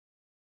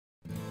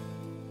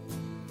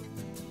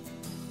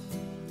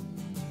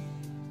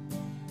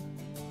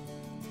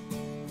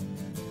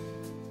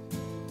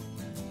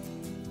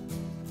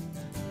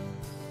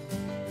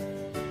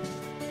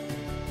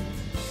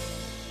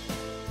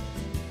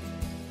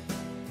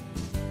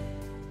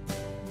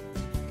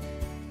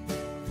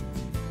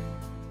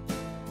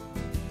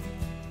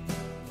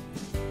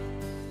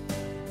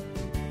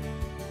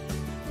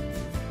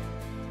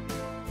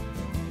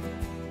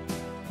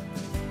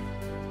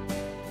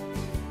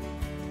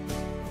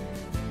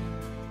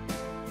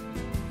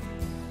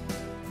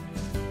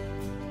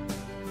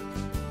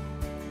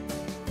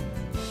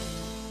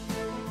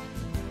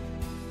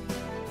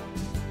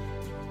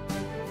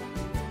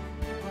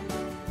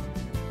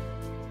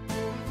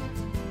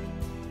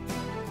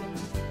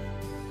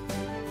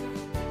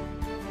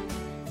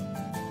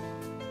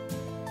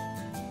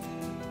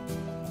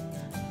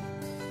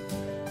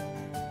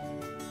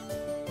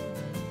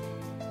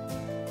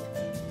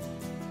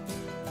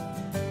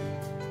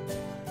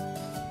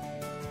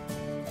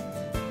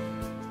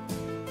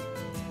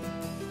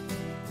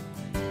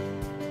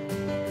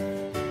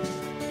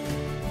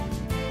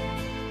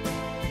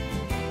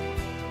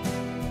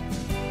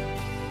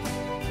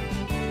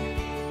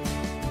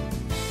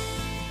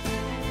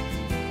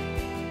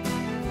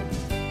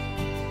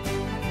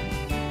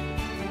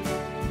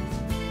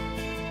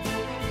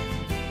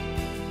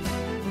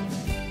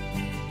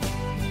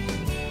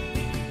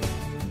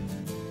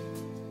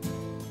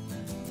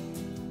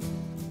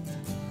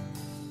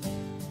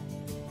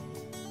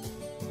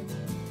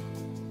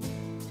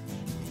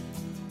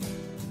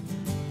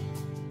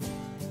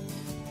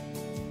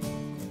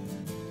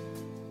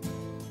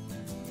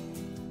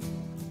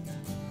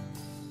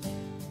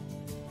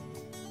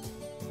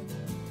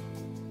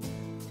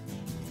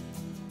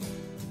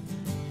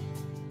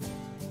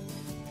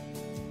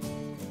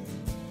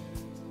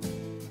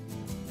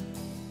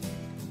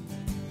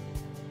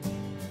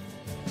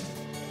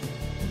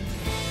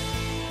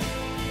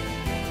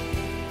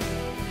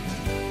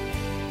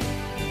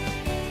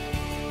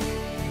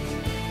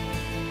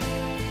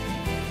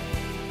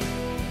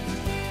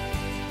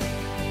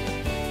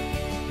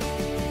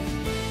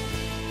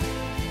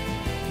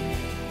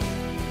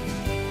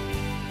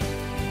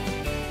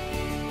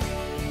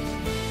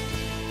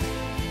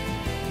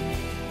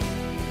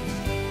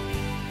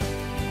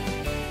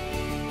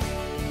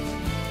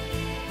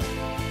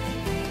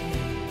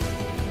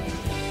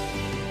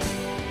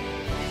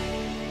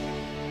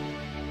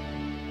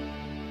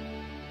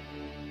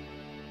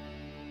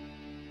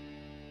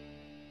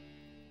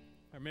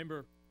I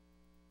remember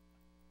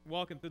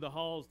walking through the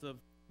halls of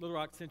Little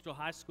Rock Central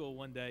High School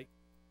one day,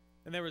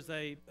 and there was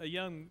a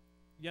young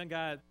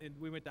guy that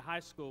we went to high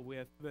school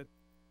with, but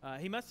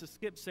he must have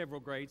skipped several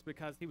grades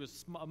because he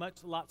was a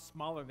lot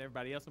smaller than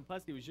everybody else, and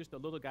plus he was just a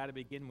little guy to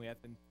begin with,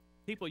 and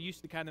people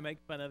used to kind of make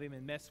fun of him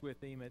and mess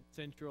with him at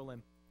Central,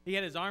 and he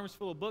had his arms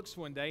full of books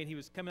one day, and he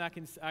was coming. I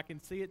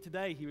can see it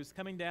today. He was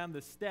coming down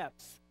the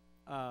steps,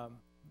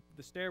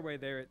 the stairway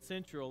there at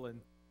Central,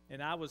 and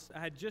I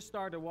had just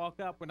started to walk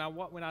up when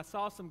I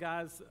saw some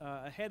guys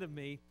ahead of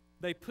me.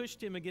 They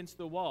pushed him against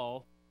the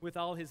wall with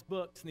all his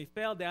books, and he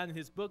fell down, and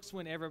his books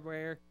went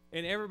everywhere,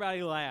 and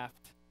everybody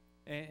laughed.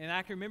 And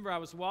I can remember I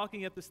was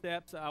walking up the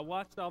steps. I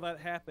watched all that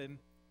happen,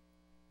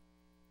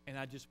 and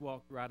I just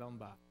walked right on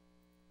by.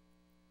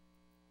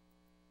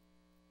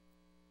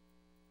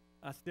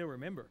 I still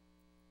remember.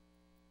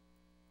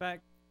 In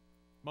fact,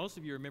 most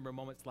of you remember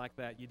moments like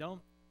that. You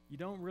don't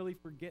really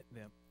forget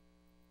them.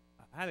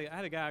 I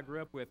had a guy I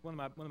grew up with, one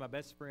of my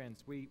best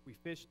friends. We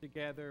fished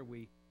together.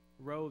 We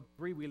rode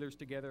three-wheelers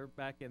together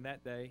back in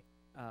that day.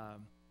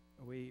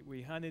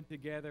 We hunted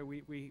together.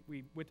 We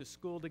went to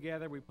school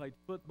together. We played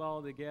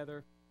football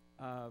together.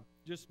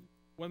 Just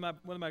one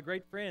of my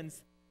great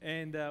friends.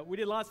 And we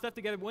did a lot of stuff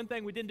together. One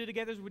thing we didn't do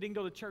together is we didn't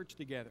go to church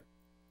together.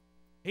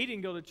 He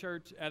didn't go to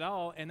church at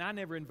all, and I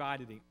never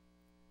invited him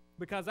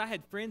because I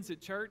had friends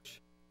at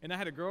church, and I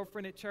had a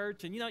girlfriend at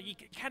church, and you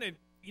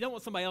don't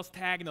want somebody else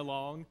tagging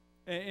along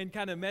and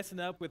kind of messing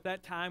up with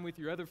that time with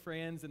your other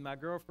friends and my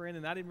girlfriend,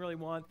 and I didn't really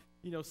want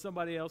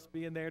somebody else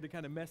being there to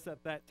kind of mess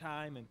up that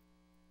time,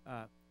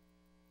 and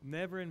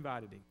never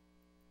invited him.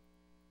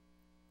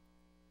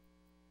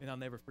 And I'll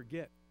never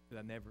forget that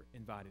I never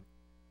invited him.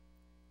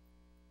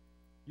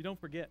 You don't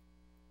forget.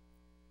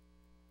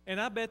 And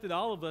I bet that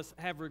all of us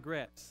have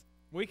regrets.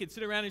 We could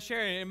sit around and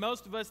share it, and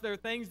most of us, there are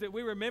things that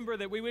we remember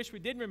that we wish we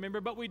didn't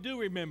remember, but we do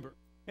remember.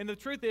 And the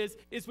truth is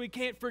we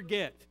can't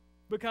forget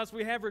because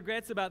we have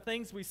regrets about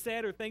things we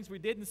said or things we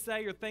didn't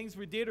say or things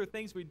we did or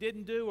things we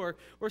didn't do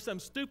or some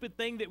stupid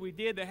thing that we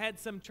did that had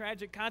some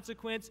tragic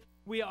consequence.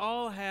 We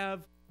all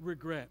have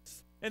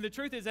regrets. And the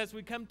truth is, as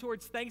we come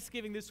towards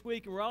Thanksgiving this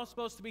week, and we're all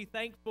supposed to be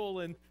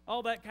thankful and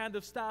all that kind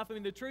of stuff,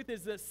 the truth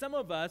is that some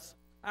of us,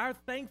 our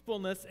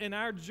thankfulness and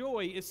our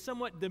joy is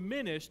somewhat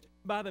diminished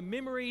by the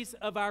memories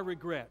of our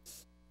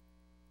regrets.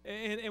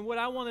 And what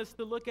I want us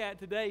to look at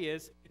today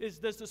is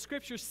does the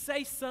Scripture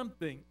say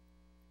something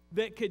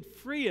that could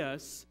free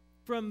us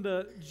from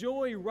the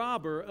joy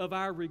robber of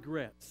our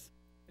regrets?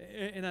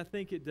 And I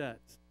think it does.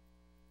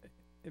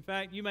 In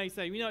fact, you may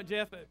say,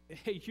 Jeff,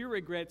 your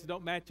regrets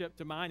don't match up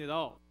to mine at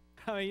all.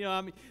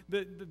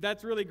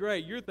 That's really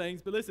great, your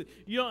things, but listen,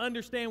 you don't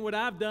understand what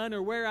I've done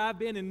or where I've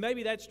been, and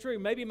maybe that's true.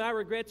 Maybe my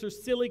regrets are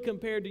silly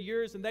compared to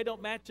yours, and they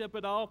don't match up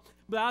at all,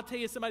 but I'll tell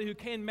you somebody who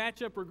can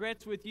match up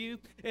regrets with you,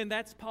 and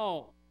that's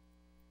Paul.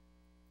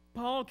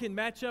 Paul can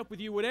match up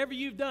with you. Whatever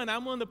you've done,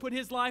 I'm willing to put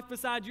his life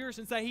beside yours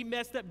and say he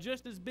messed up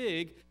just as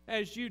big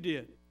as you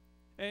did.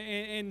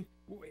 And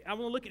I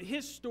want to look at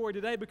his story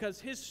today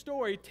because his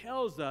story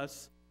tells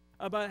us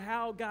about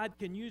how God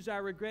can use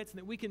our regrets and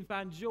that we can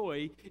find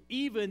joy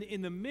even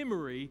in the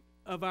memory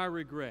of our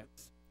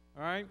regrets.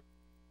 All right?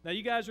 Now,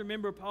 you guys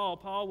remember Paul.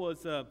 Paul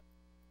was,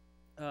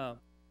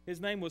 his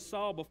name was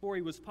Saul. Before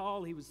he was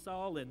Paul, he was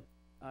Saul, and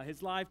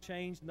his life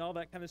changed and all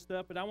that kind of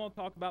stuff. But I want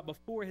to talk about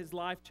before his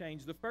life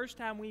changed. The first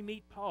time we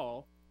meet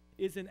Paul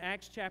is in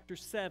Acts chapter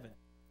 7.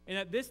 And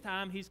at this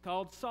time, he's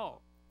called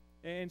Saul.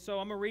 And so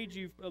I'm going to read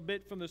you a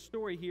bit from the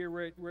story here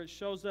where it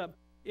shows up.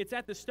 It's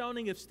at the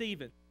stoning of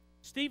Stephen.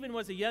 Stephen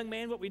was a young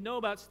man. What we know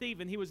about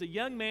Stephen, he was a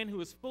young man who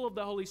was full of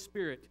the Holy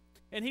Spirit.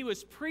 And he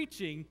was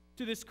preaching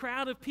to this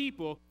crowd of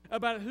people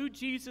about who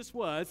Jesus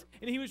was.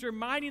 And he was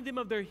reminding them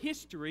of their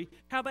history,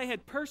 how they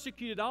had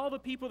persecuted all the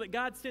people that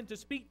God sent to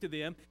speak to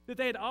them, that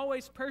they had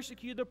always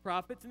persecuted the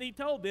prophets. And he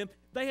told them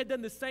they had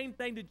done the same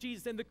thing to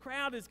Jesus. And the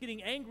crowd is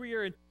getting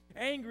angrier and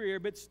angrier,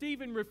 but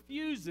Stephen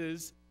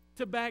refuses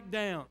to back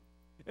down.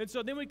 And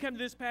so then we come to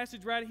this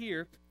passage right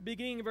here,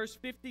 beginning in verse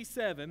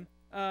 57.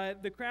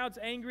 The crowd's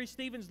angry.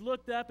 Stephen's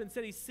looked up and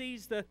said he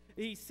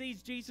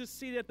sees Jesus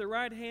seated at the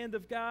right hand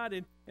of God.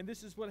 And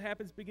this is what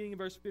happens beginning in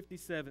verse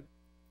 57.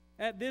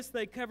 At this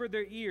they covered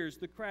their ears,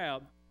 the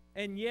crowd,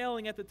 and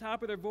yelling at the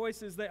top of their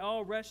voices, they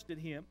all rushed at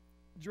him,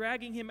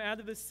 dragging him out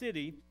of the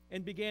city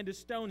and began to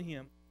stone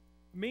him.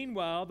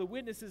 Meanwhile, the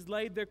witnesses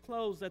laid their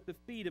clothes at the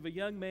feet of a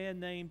young man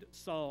named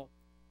Saul.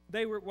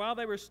 While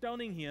they were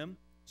stoning him,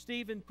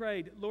 Stephen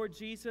prayed, Lord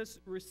Jesus,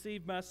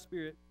 receive my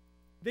spirit.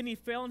 Then he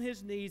fell on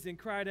his knees and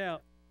cried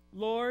out,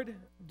 Lord,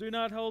 do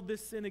not hold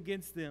this sin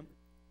against them.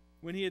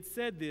 When he had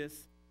said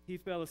this, he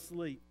fell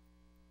asleep.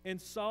 And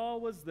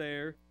Saul was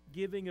there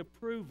giving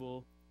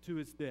approval to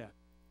his death.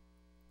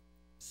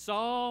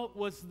 Saul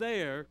was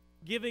there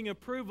giving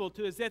approval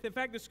to his death. In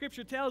fact, the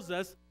Scripture tells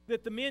us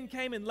that the men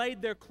came and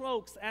laid their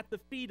cloaks at the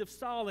feet of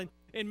Saul. And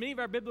many of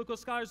our biblical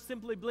scholars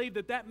simply believe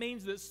that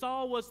means that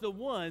Saul was the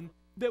one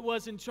that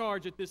was in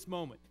charge at this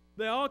moment.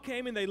 They all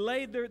came and they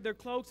laid their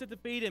cloaks at the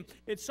feet,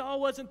 and Saul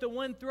wasn't the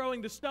one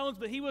throwing the stones,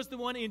 but he was the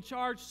one in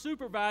charge,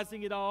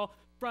 supervising it all,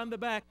 from the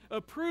back,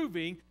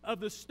 approving of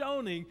the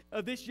stoning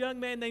of this young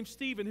man named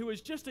Stephen, who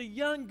was just a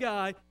young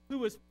guy who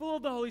was full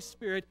of the Holy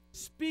Spirit,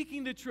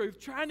 speaking the truth,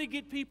 trying to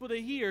get people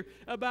to hear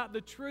about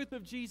the truth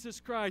of Jesus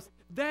Christ.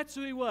 That's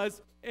who he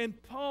was. And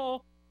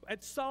Saul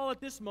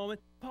at this moment,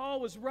 Paul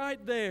was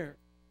right there,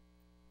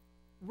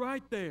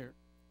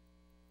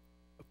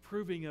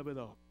 approving of it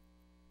all.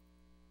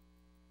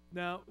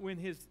 Now, when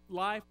his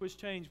life was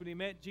changed, when he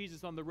met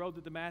Jesus on the road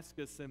to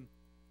Damascus,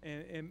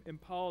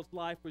 and Paul's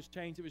life was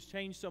changed, it was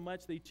changed so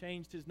much that he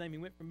changed his name. He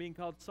went from being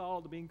called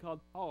Saul to being called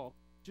Paul,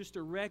 just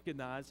to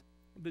recognize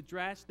the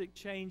drastic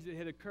change that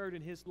had occurred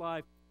in his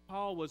life.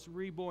 Paul was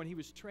reborn. He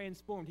was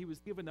transformed. He was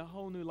given a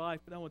whole new life.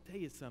 But I want to tell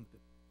you something.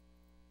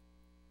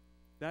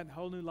 That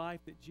whole new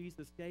life that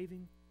Jesus gave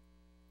him,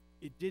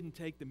 it didn't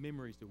take the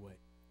memories away.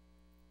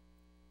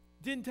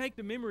 It didn't take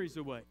the memories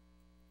away.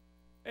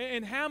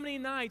 And how many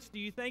nights do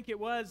you think it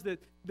was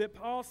that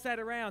Paul sat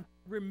around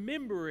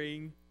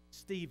remembering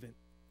Stephen?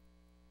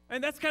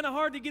 And that's kind of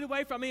hard to get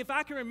away from. I mean, if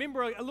I can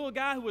remember a little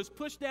guy who was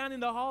pushed down in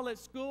the hall at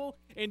school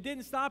and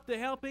didn't stop to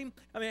help him,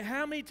 I mean,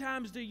 how many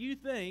times do you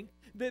think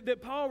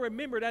that Paul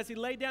remembered as he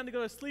laid down to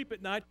go to sleep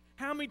at night,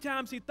 how many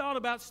times he thought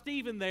about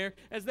Stephen there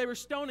as they were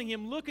stoning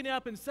him, looking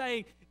up and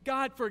saying,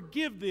 God,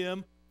 forgive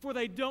them, for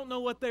they don't know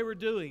what they were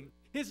doing.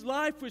 His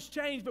life was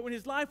changed, but when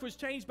his life was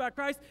changed by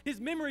Christ,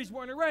 his memories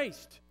weren't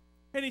erased.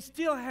 And he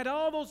still had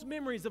all those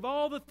memories of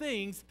all the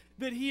things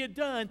that he had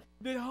done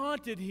that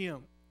haunted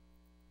him.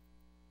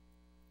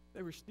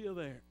 They were still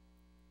there.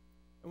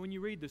 And when you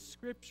read the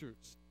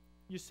Scriptures,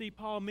 you see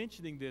Paul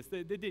mentioning this.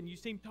 They didn't. You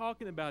see him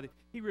talking about it.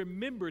 He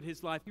remembered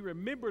his life. He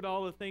remembered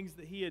all the things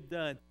that he had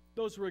done.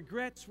 Those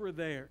regrets were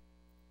there.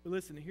 But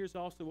listen, here's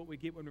also what we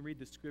get when we read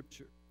the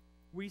Scripture.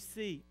 We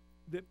see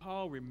that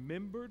Paul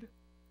remembered,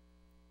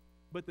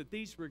 but that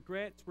these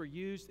regrets were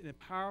used in a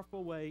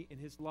powerful way in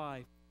his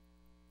life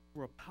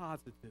for a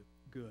positive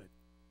good.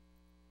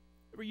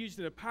 They were used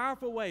in a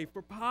powerful way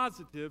for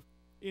positive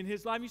in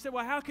his life. You say,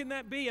 well, how can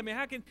that be? I mean,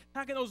 how can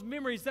those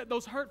memories,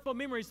 those hurtful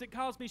memories that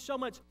cause me so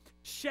much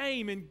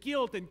shame and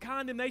guilt and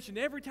condemnation,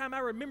 every time I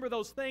remember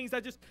those things,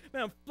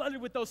 I'm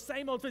flooded with those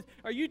same old things.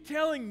 Are you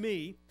telling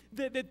me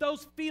that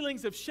those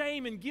feelings of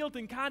shame and guilt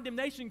and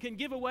condemnation can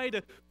give away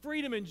to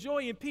freedom and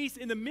joy and peace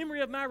in the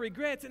memory of my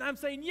regrets? And I'm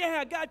saying,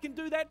 yeah, God can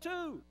do that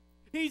too.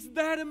 He's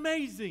that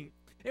amazing.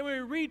 And when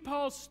we read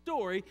Paul's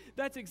story,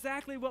 that's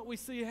exactly what we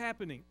see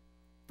happening.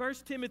 1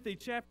 Timothy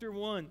chapter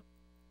 1,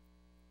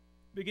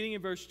 beginning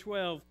in verse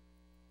 12.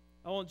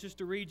 I want just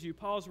to read you.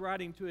 Paul's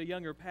writing to a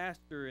younger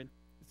pastor, and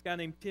this guy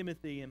named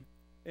Timothy.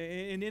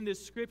 And in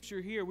this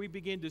scripture here, we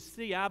begin to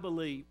see, I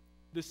believe,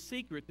 the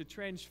secret to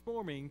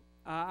transforming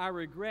our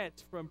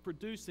regrets from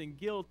producing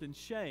guilt and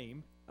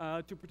shame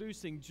to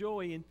producing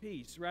joy and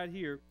peace. Right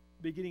here,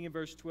 beginning in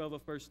verse 12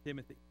 of 1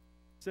 Timothy.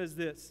 It says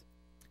this,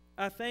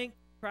 I thank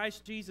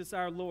Christ Jesus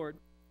our Lord,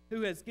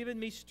 who has given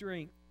me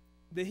strength,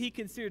 that he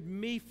considered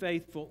me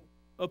faithful,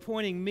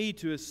 appointing me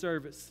to his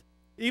service.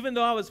 Even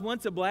though I was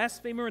once a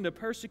blasphemer and a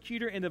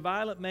persecutor and a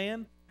violent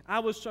man, I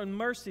was shown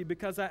mercy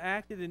because I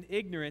acted in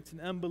ignorance and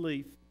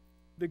unbelief.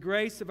 The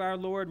grace of our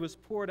Lord was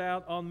poured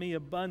out on me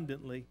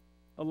abundantly,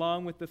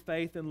 along with the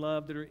faith and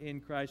love that are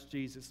in Christ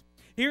Jesus.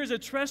 Here is a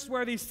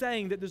trustworthy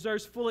saying that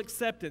deserves full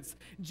acceptance.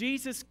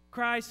 Jesus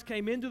Christ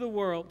came into the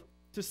world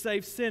to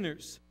save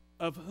sinners,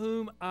 of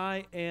whom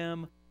I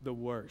am the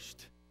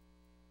worst.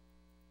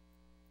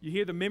 You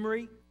hear the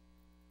memory?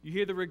 You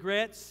hear the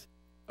regrets?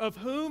 Of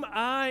whom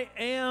I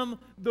am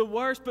the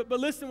worst. But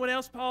listen what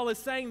else Paul is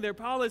saying there.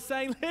 Paul is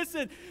saying,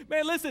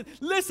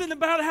 listen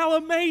about how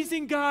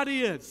amazing God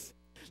is.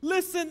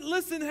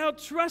 Listen how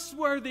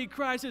trustworthy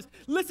Christ is.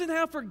 Listen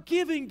how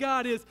forgiving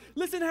God is.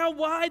 Listen how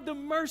wide the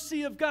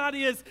mercy of God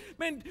is.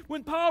 Man,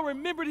 when Paul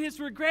remembered his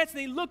regrets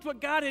and he looked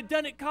what God had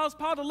done, it caused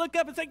Paul to look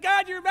up and say,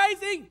 God, you're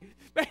amazing.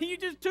 Man, you're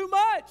just too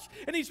much.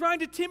 And he's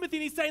writing to Timothy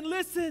and he's saying,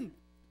 listen,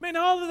 man,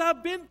 all that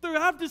I've been through,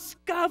 I've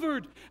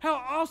discovered how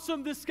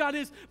awesome this God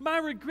is. My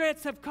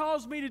regrets have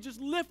caused me to just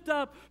lift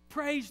up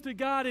praise to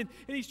God. And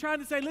he's trying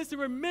to say, listen,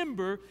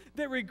 remember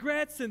that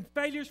regrets and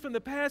failures from the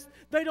past,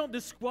 they don't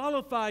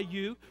disqualify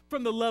you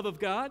from the love of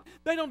God.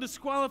 They don't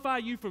disqualify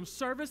you from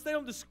service. They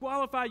don't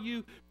disqualify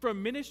you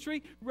from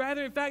ministry.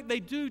 Rather, in fact, they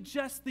do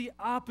just the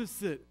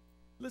opposite.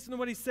 Listen to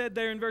what he said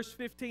there in verse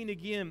 15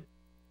 again.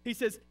 He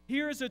says,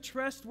 here is a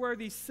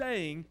trustworthy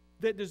saying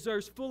that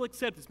deserves full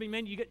acceptance. I mean,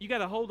 man, you got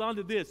to hold on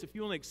to this. If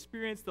you want to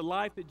experience the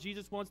life that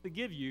Jesus wants to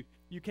give you,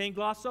 you can't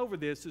gloss over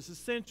this. It's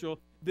essential.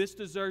 This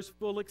deserves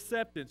full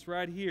acceptance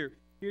right here.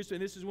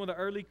 And this is one of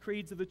the early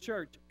creeds of the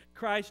church.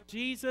 Christ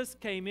Jesus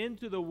came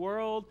into the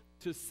world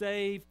to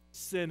save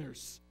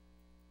sinners.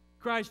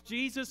 Christ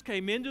Jesus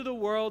came into the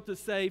world to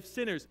save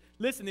sinners.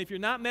 Listen, if you're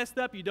not messed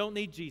up, you don't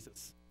need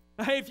Jesus.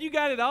 If you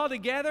got it all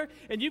together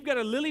and you've got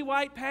a lily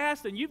white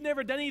past and you've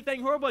never done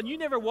anything horrible and you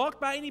never walked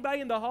by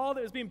anybody in the hall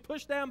that was being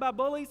pushed down by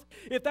bullies,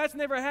 if that's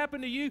never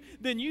happened to you,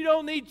 then you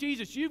don't need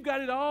Jesus. You've got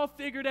it all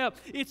figured out.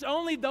 It's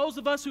only those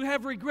of us who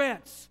have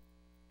regrets.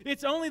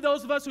 It's only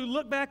those of us who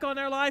look back on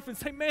our life and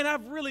say, man,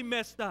 I've really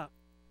messed up.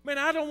 Man,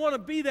 I don't want to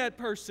be that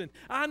person.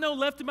 I know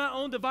left to my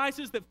own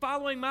devices that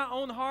following my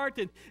own heart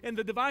and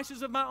the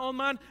devices of my own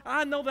mind,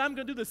 I know that I'm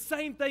going to do the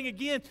same thing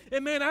again.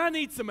 And man, I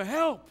need some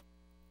help.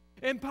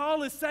 And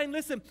Paul is saying,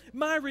 listen,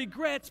 my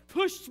regrets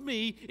pushed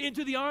me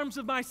into the arms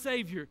of my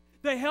Savior.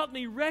 They helped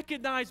me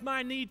recognize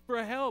my need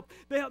for help.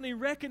 They helped me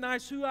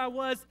recognize who I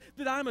was,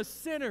 that I'm a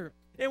sinner.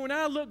 And when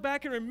I look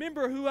back and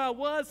remember who I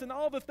was and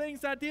all the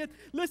things I did,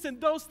 listen,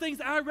 those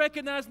things I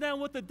recognize now,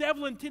 what the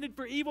devil intended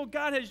for evil,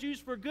 God has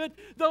used for good.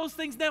 Those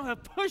things now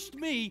have pushed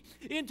me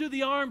into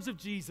the arms of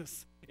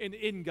Jesus. And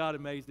isn't God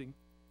amazing?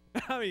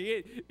 I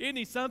mean, isn't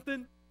he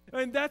something?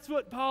 And that's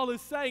what Paul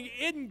is saying.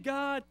 Isn't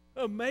God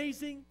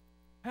amazing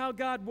how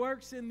God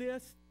works in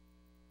this?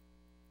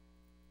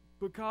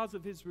 Because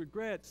of his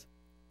regrets,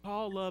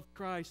 Paul loved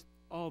Christ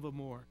all the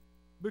more.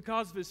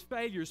 Because of his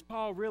failures,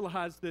 Paul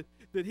realized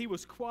that he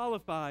was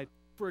qualified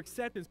for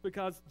acceptance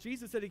because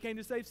Jesus said he came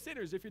to save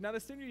sinners. If you're not a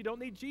sinner, you don't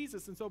need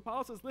Jesus. And so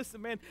Paul says,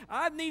 listen, man,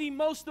 I need him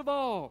most of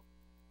all.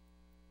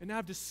 And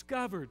I've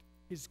discovered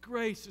his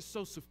grace is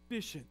so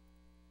sufficient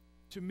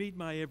to meet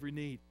my every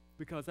need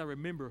because I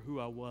remember who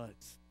I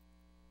was.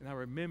 And I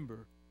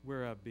remember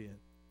where I've been.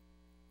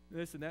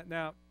 Listen,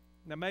 now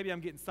maybe I'm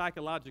getting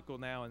psychological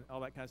now and all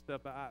that kind of stuff,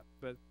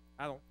 but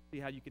I don't see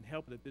how you can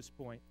help it at this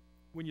point.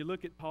 When you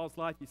look at Paul's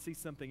life, you see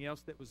something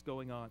else that was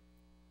going on.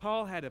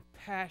 Paul had a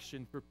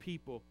passion for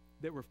people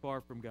that were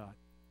far from God.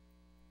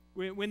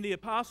 When the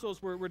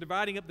apostles were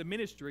dividing up the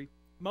ministry,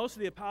 most of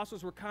the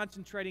apostles were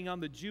concentrating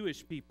on the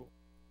Jewish people.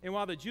 And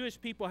while the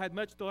Jewish people had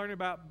much to learn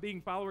about being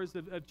followers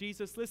of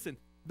Jesus, listen,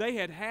 they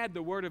had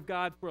the Word of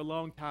God for a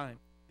long time.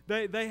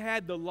 They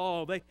had the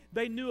law.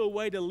 They knew a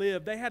way to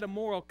live. They had a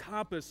moral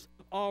compass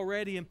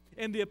already.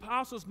 And the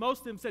apostles, most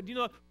of them said, you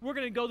know, we're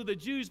going to go to the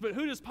Jews, but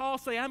who does Paul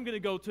say I'm going to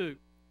go to?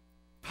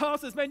 Paul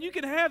says, man, you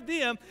can have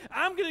them.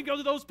 I'm going to go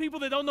to those people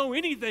that don't know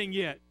anything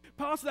yet.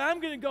 Paul says, I'm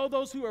going to go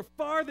those who are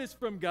farthest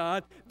from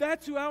God.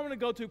 That's who I want to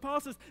go to.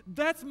 Paul says,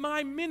 that's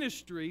my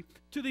ministry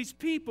to these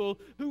people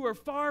who are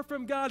far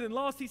from God and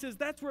lost. He says,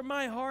 that's where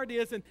my heart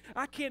is. And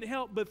I can't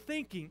help but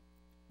thinking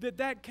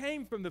that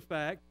came from the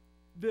fact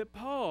that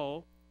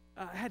Paul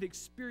had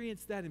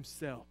experienced that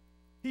himself.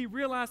 He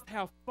realized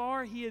how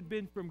far he had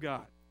been from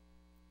God.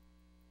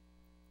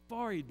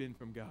 Far he'd been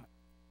from God.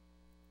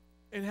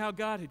 And how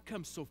God had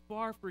come so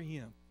far for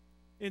him.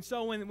 And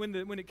so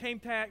when it came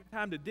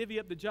time to divvy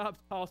up the jobs,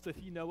 Paul said,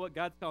 you know what,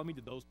 God's calling me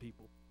to those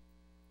people.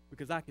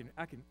 Because I can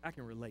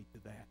relate to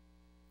that.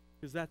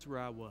 Because that's where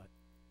I was.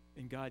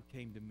 And God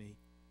came to me.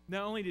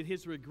 Not only did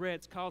his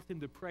regrets cause him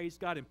to praise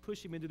God and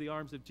push him into the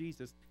arms of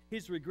Jesus,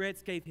 his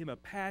regrets gave him a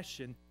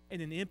passion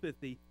and an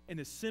empathy and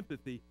a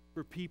sympathy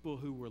for people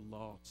who were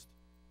lost.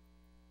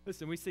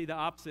 Listen, we see the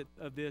opposite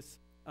of this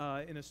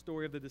in a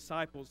story of the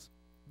disciples.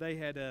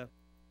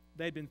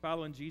 They'd been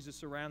following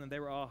Jesus around, and they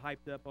were all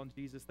hyped up on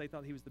Jesus. They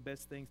thought he was the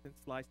best thing since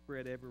sliced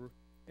bread ever.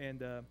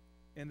 And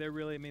they're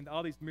really, I mean,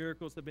 all these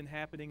miracles have been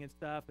happening and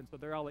stuff, and so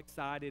they're all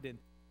excited.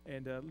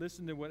 And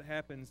listen to what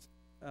happens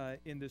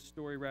in this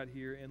story right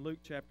here in Luke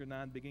chapter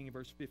 9, beginning of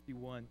verse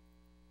 51.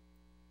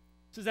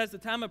 It says, as the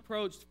time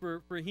approached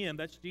for him,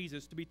 that's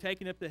Jesus, to be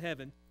taken up to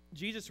heaven,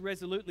 Jesus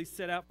resolutely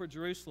set out for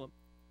Jerusalem.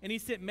 And he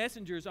sent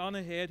messengers on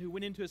ahead who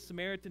went into a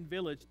Samaritan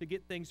village to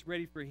get things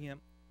ready for him.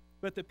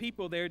 But the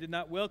people there did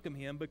not welcome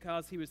him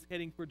because he was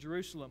heading for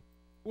Jerusalem.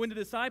 When the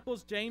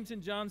disciples, James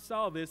and John,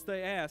 saw this,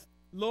 they asked,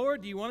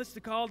 Lord, do you want us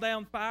to call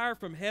down fire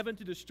from heaven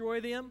to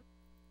destroy them?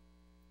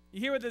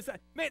 You hear what this?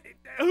 Man,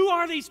 who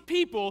are these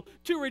people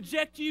to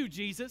reject you,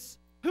 Jesus?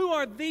 Who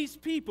are these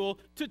people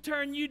to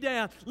turn you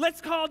down?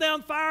 Let's call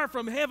down fire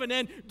from heaven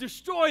and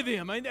destroy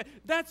them. I mean,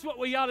 that's what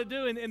we ought to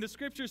do. And the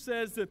scripture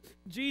says that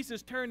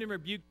Jesus turned and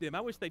rebuked them.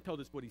 I wish they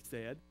told us what he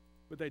said,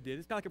 but they did.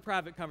 It's kind of like a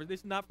private conversation. This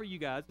is not for you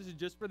guys. This is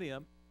just for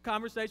them.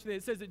 Conversation.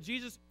 It says that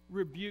Jesus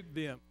rebuked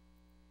them.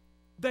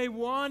 They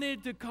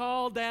wanted to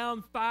call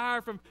down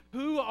fire from,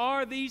 who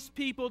are these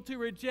people to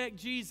reject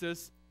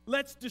Jesus?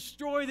 Let's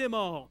destroy them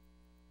all.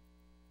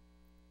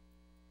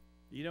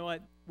 You know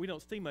what? We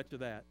don't see much of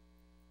that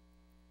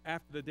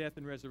after the death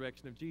and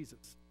resurrection of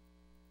Jesus.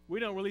 We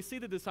don't really see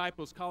the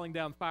disciples calling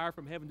down fire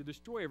from heaven to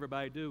destroy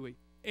everybody, do we?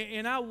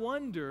 And I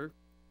wonder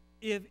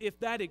if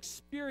that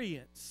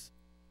experience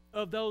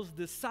of those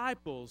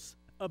disciples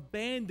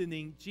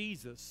abandoning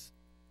Jesus,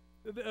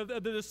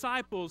 the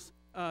disciples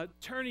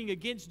turning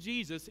against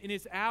Jesus in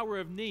his hour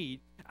of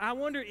need, I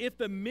wonder if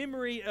the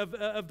memory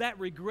of that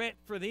regret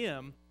for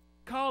them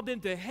caused them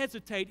to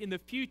hesitate in the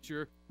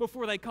future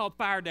before they called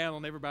fire down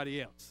on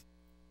everybody else.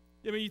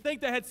 I mean, you think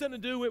that had something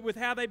to do with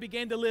how they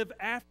began to live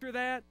after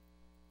that?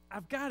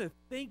 I've got to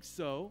think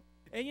so.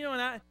 And you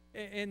know,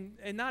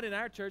 and not in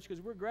our church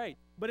because we're great,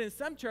 but in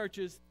some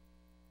churches,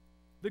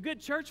 the good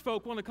church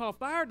folk want to call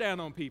fire down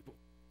on people.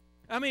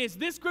 I mean, it's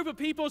this group of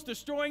people is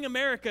destroying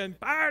America, and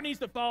fire needs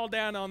to fall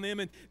down on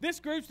them, and this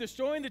group's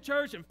destroying the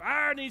church, and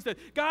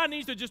God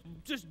needs to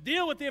just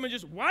deal with them and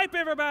just wipe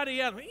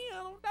everybody out. I mean,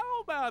 I don't know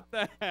about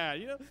that,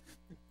 you know.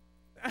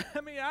 I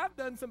mean, I've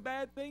done some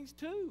bad things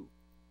too,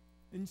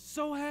 and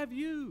so have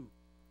you.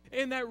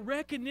 And that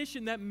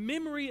recognition, that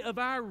memory of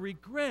our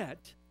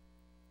regret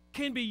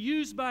can be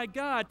used by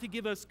God to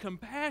give us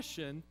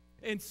compassion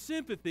and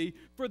sympathy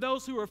for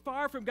those who are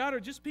far from God, or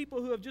just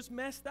people who have just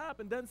messed up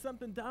and done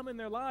something dumb in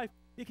their life.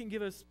 It can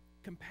give us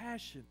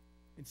compassion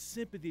and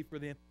sympathy for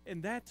them.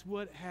 And that's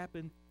what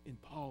happened in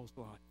Paul's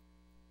life.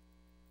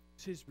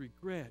 His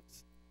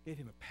regrets gave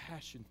him a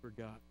passion for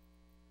God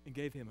and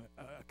gave him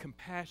a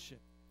compassion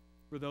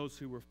for those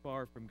who were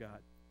far from God.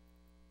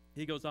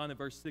 He goes on in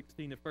verse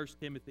 16 of 1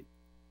 Timothy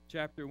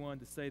chapter 1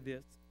 to say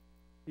this.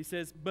 He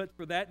says, "But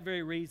for that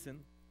very reason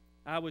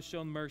I was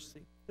shown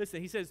mercy."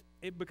 Listen, he says,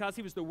 because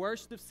he was the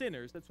worst of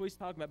sinners, that's what he's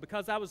talking about.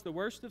 Because I was the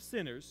worst of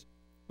sinners,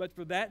 but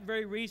for that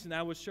very reason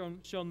I was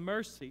shown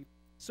mercy,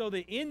 so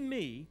that in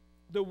me,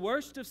 the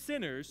worst of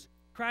sinners,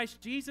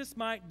 Christ Jesus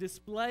might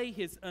display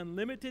his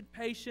unlimited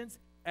patience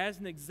as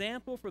an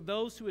example for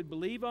those who would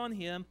believe on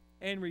him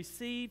and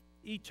receive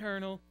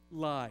eternal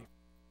life.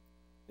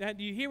 Now,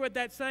 do you hear what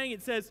that's saying?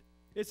 It says,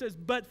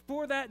 but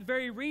for that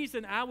very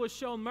reason I was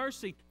shown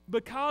mercy,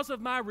 because of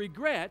my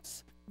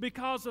regrets,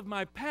 because of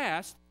my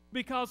past,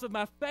 because of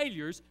my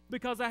failures,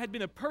 because I had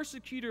been a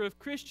persecutor of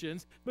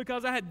Christians,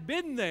 because I had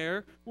been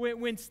there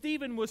when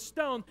Stephen was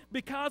stoned.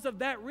 Because of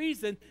that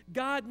reason,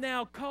 God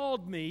now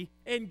called me,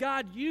 and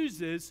God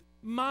uses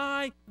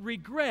my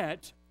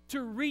regret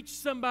to reach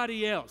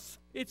somebody else.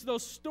 It's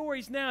those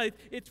stories now.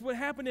 It's what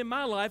happened in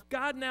my life.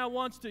 God now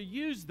wants to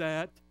use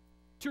that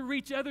to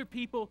reach other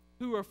people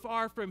who are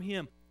far from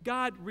him.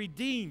 God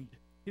redeemed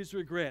his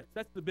regrets.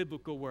 That's the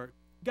biblical word.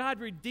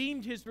 God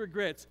redeemed his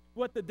regrets.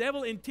 What the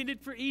devil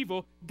intended for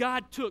evil,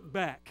 God took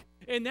back.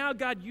 And now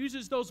God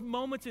uses those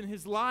moments in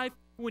his life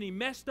when he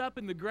messed up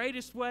in the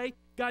greatest way.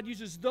 God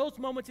uses those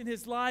moments in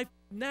his life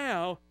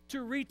now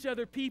to reach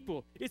other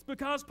people. It's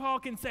because Paul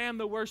can say, I'm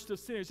the worst of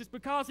sinners. It's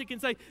because he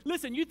can say,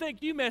 listen, you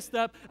think you messed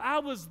up. I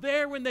was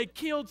there when they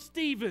killed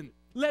Stephen.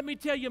 Let me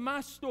tell you my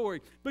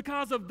story.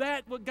 Because of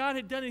that, what God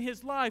had done in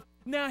his life,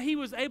 now he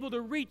was able to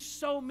reach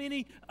so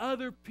many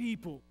other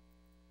people.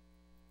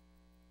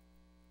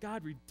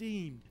 God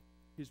redeemed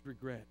his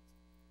regrets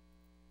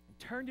and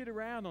turned it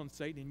around on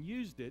Satan and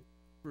used it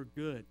for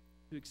good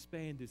to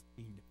expand his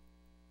kingdom.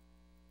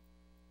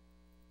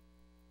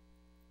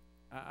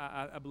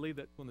 I believe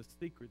that's one of the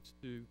secrets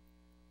to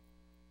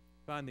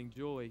finding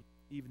joy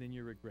even in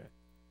your regret,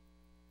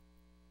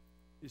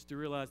 is to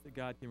realize that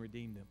God can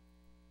redeem them.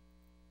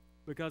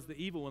 Because the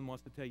evil one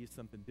wants to tell you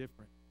something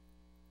different.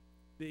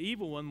 The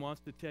evil one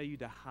wants to tell you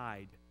to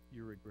hide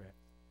your regrets.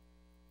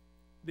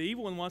 The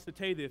evil one wants to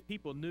tell you that if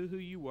people knew who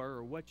you were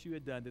or what you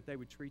had done, that they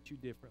would treat you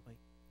differently.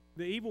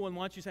 The evil one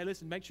wants you to say,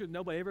 listen, make sure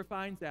nobody ever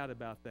finds out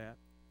about that.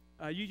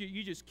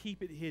 You just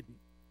keep it hidden.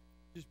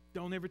 Just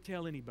don't ever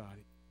tell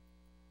anybody.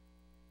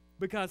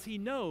 Because he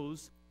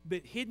knows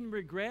that hidden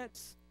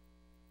regrets,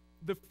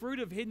 the fruit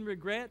of hidden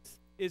regrets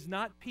is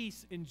not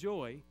peace and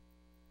joy.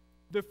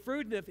 The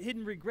fruit of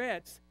hidden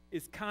regrets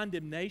is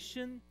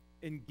condemnation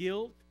and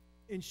guilt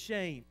and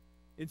shame.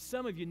 And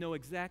some of you know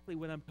exactly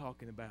what I'm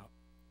talking about.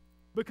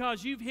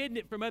 Because you've hidden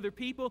it from other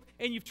people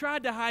and you've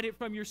tried to hide it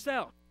from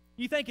yourself.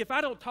 You think if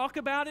I don't talk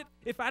about it,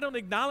 if I don't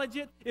acknowledge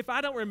it, if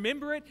I don't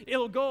remember it,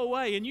 it'll go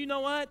away. And you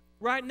know what?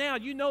 Right now,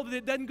 you know that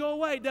it doesn't go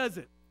away, does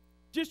it?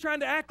 Just trying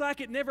to act like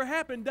it never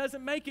happened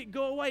doesn't make it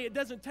go away. It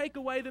doesn't take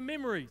away the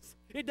memories.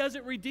 It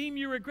doesn't redeem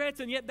your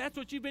regrets, and yet that's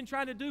what you've been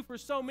trying to do for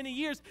so many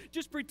years.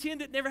 Just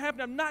pretend it never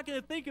happened. I'm not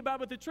going to think about it,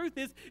 but the truth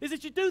is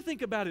that you do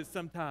think about it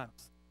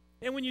sometimes.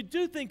 And when you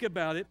do think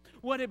about it,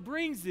 what it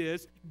brings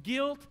is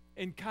guilt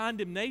and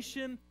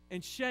condemnation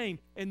and shame,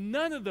 and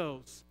none of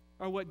those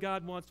are what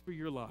God wants for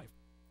your life.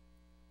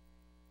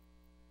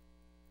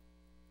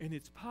 And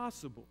it's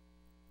possible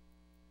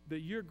that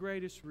your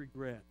greatest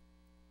regret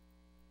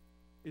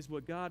is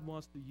what God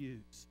wants to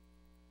use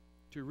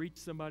to reach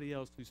somebody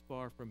else who's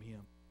far from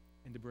him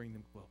and to bring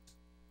them close.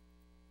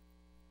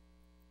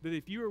 That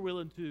if you are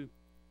willing to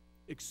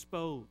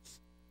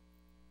expose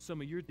some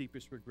of your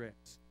deepest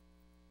regrets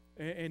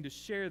and to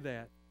share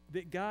that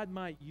God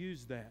might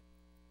use that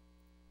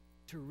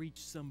to reach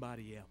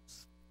somebody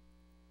else.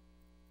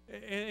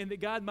 And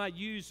that God might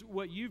use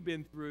what you've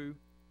been through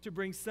to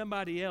bring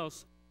somebody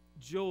else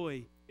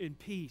joy and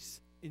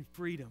peace and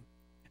freedom.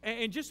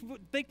 And just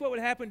think what would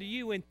happen to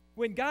you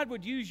when God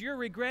would use your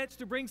regrets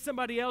to bring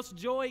somebody else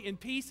joy and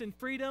peace and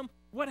freedom.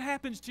 What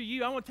happens to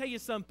you? I want to tell you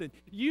something.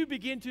 You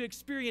begin to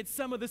experience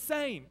some of the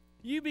same.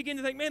 You begin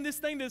to think, man, this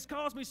thing that's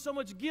caused me so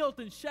much guilt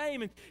and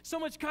shame and so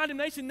much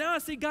condemnation, now I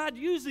see God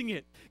using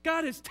it.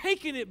 God has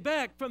taken it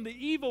back from the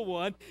evil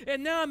one,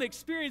 and now I'm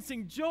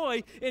experiencing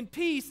joy and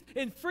peace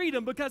and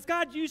freedom because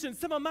God's using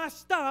some of my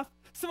stuff,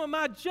 some of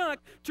my junk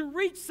to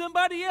reach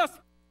somebody else.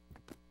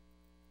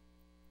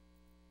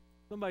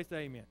 Somebody say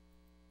amen.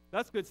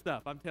 That's good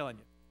stuff, I'm telling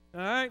you.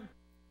 All right?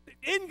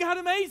 Isn't God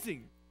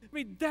amazing? I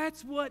mean,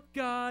 that's what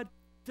God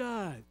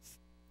does.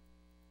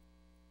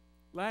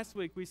 Last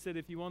week we said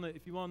if you want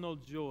to know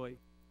joy,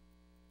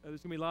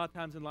 there's going to be a lot of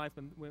times in life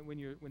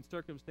when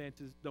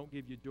circumstances don't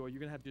give you joy. You're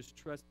going to have to just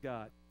trust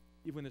God,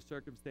 even when the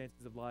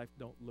circumstances of life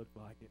don't look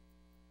like it.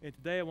 And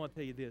today I want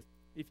to tell you this.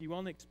 If you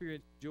want to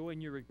experience joy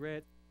in your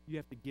regrets, you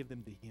have to give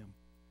them to Him.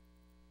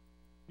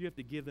 You have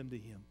to give them to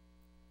Him.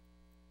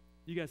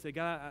 You got to say,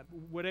 God,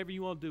 whatever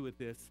you want to do with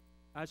this,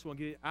 I just want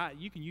to get it.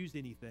 You can use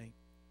anything.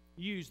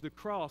 Use the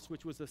cross,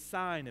 which was a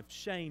sign of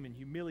shame and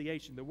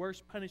humiliation, the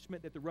worst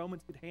punishment that the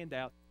Romans could hand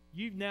out.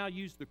 You've now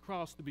used the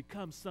cross to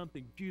become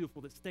something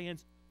beautiful that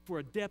stands for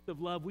a depth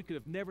of love we could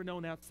have never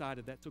known outside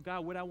of that. So,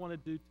 God, what I want to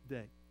do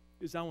today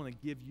is I want to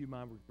give you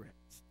my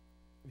regrets.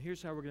 And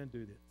here's how we're going to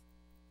do this.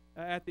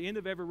 At the end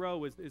of every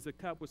row is a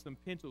cup with some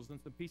pencils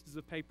and some pieces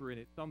of paper in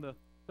it. It's on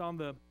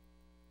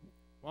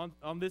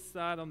this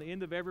side, on the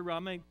end of every row.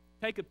 I'm going to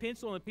take a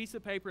pencil and a piece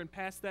of paper and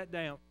pass that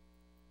down.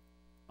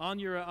 On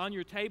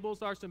your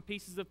tables are some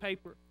pieces of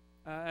paper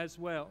as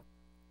well.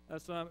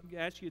 So I'm going to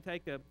ask you to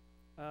take a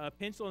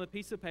pencil and a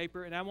piece of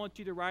paper, and I want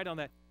you to write on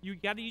that. You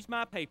got to use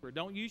my paper.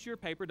 Don't use your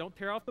paper. Don't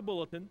tear off the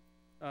bulletin.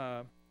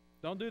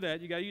 Don't do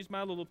that. You got to use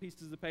my little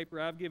pieces of paper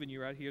I've given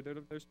you right here.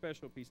 They're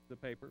special pieces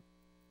of paper.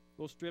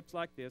 Little strips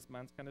like this.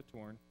 Mine's kind of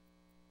torn.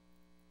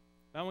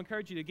 I want to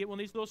encourage you to get one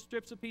of these little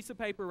strips of piece of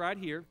paper right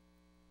here.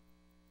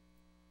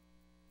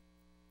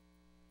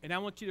 And I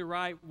want you to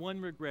write one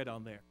regret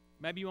on there.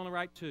 Maybe you want to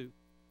write two.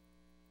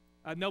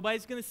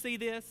 Nobody's going to see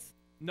this.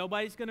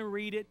 Nobody's going to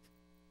read it.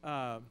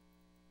 We're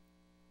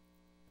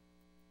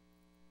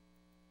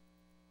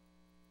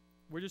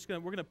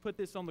going to put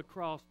this on the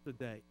cross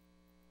today.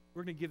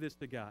 We're going to give this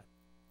to God.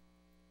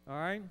 All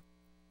right?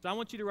 So I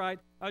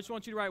just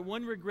want you to write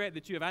one regret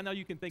that you have. I know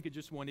you can think of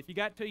just one. If you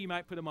got two, you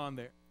might put them on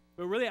there.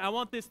 But really, I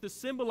want this to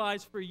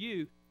symbolize for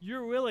you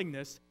your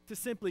willingness to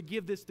simply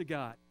give this to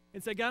God.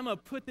 And say, God, I'm going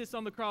to put this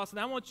on the cross. And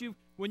I want you,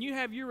 when you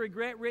have your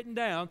regret written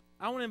down,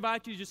 I want to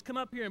invite you to just come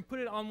up here and put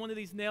it on one of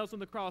these nails on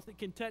the cross. It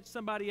can touch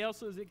somebody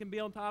else's. It can be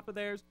on top of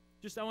theirs.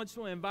 I want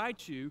to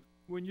invite you,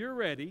 when you're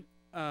ready,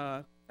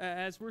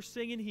 as we're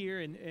singing here,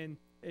 and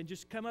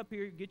just come up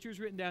here, get yours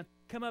written down,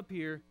 come up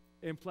here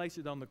and place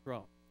it on the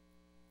cross.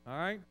 All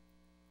right?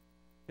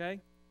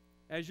 Okay?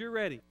 As you're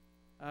ready,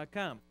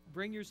 come.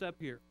 Bring yours up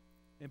here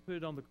and put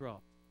it on the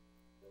cross.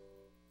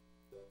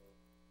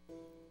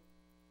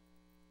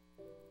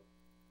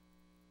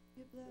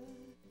 Your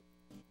blood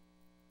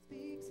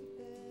speaks a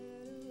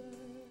better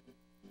word.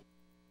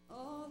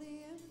 All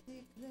the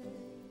empty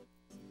claims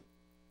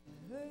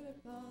I heard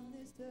upon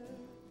this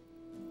earth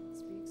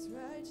speaks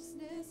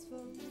righteousness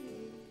for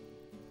me.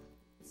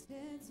 It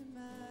stands in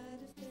my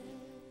defense.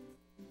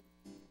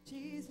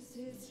 Jesus,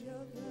 it's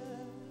your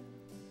blood.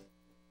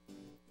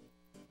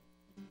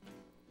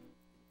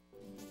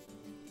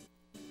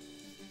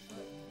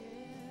 What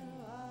can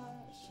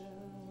wash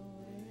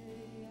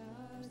away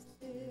our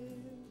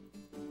sin?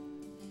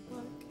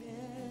 What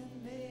can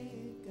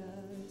make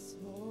us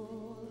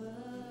whole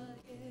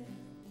again?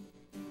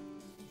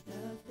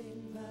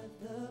 Nothing but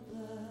the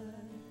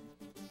blood.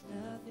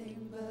 Nothing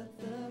but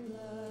the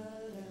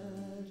blood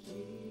of Jesus.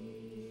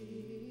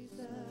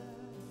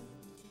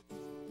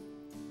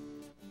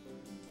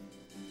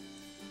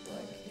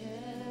 What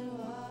can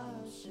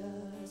wash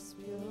us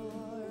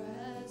pure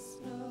as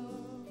snow?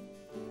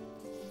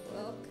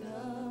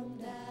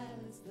 Welcomed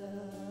as the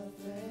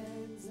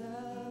friends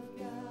of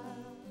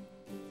God.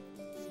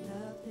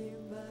 Nothing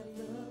but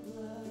the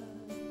blood.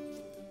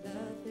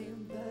 Nothing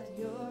but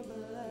your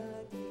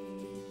blood,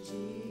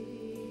 Jesus.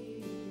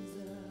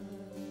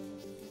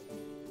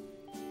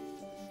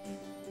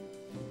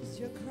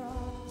 Your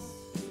cross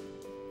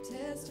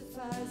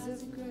testifies of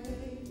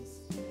grace,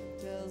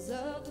 tells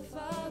of the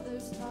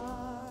Father's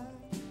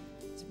heart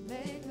to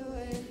make a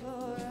way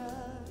for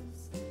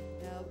us.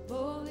 Now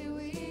boldly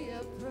we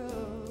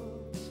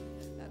approach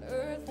that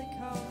earthly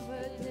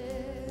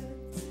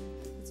confidence.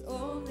 It's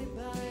only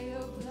by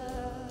your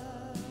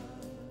blood.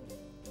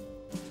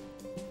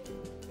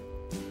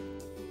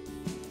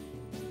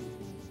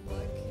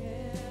 What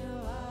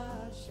can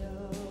wash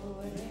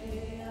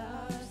away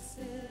our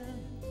sin?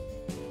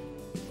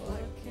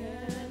 What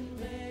can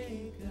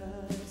make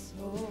us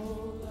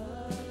whole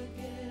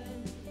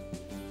again?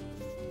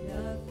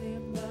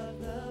 Nothing but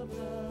the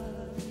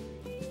blood.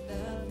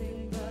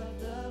 Nothing but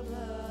the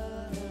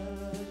blood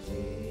of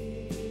Jesus.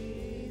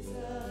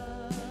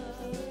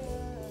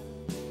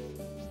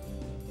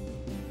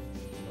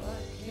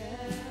 What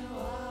can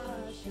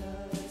wash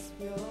us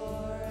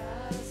pure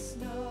as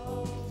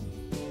snow?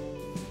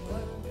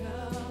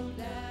 Welcomed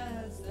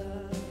as the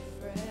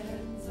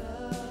friends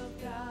of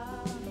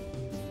God.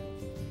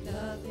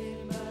 Nothing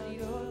but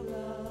your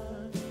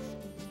blood,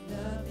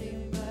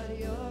 nothing but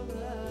your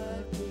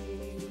blood,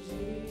 King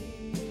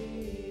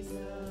Jesus.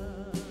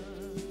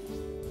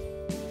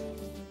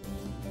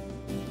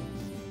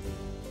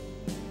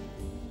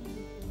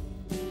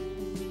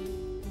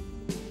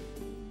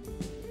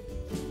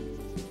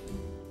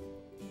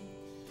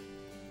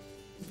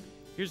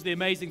 Here's the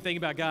amazing thing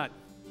about God.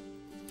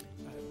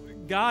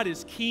 God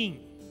is king,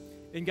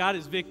 and God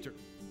is victor.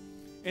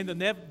 And the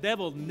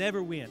devil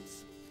never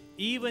wins.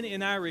 Even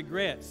in our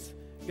regrets,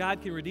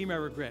 God can redeem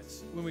our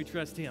regrets when we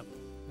trust Him.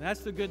 And that's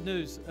the good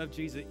news of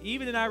Jesus.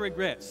 Even in our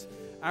regrets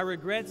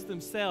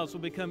themselves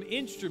will become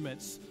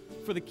instruments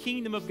for the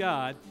kingdom of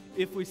God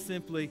if we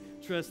simply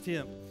trust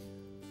Him.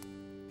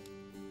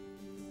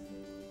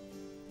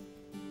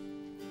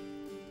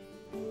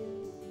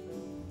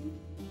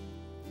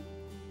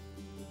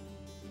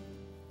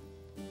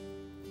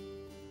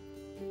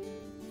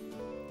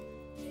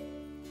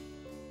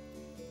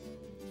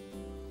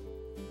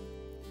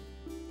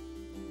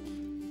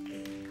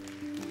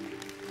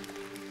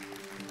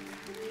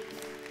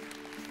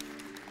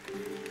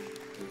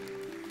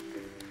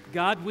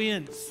 God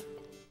wins.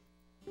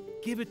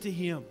 Give it to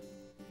Him.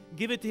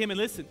 Give it to Him. And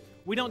listen,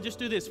 we don't just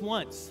do this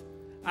once.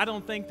 I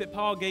don't think that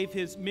Paul gave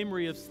his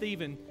memory of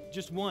Stephen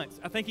just once.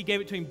 I think he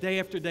gave it to him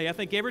day after day. I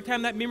think every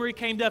time that memory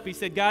came up, he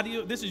said, God,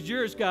 this is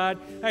yours, God.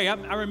 Hey,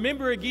 I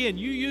remember again.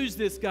 You use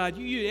this, God.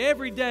 You use it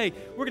every day.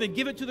 We're going to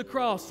give it to the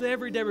cross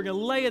every day. We're going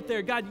to lay it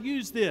there. God,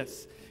 use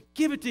this.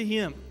 Give it to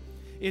Him.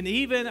 And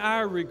even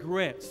our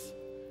regrets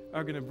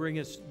are going to bring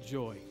us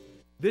joy.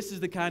 This is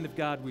the kind of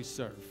God we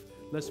serve.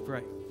 Let's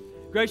pray.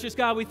 Gracious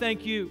God, we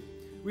thank you.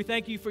 We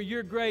thank you for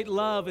your great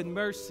love and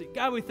mercy.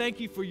 God, we thank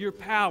you for your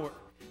power,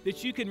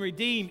 that you can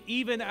redeem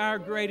even our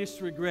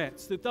greatest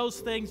regrets, that those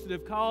things that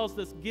have caused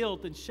us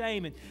guilt and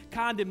shame and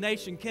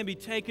condemnation can be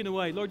taken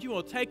away. Lord, you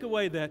will take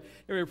away that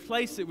and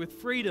replace it with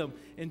freedom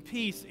and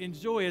peace and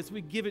joy as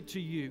we give it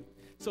to you.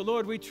 So,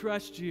 Lord, we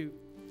trust you.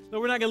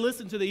 Lord, we're not going to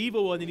listen to the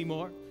evil one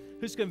anymore,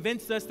 who's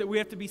convinced us that we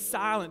have to be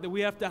silent, that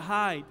we have to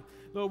hide.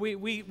 Lord,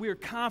 we are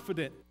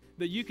confident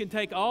that you can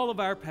take all of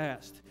our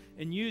past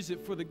and use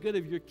it for the good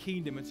of your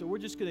kingdom. And so we're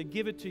just going to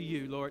give it to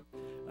you, Lord.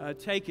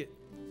 Take it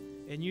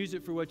and use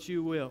it for what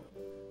you will,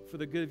 for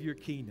the good of your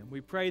kingdom.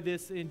 We pray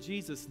this in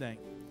Jesus' name.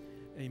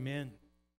 Amen.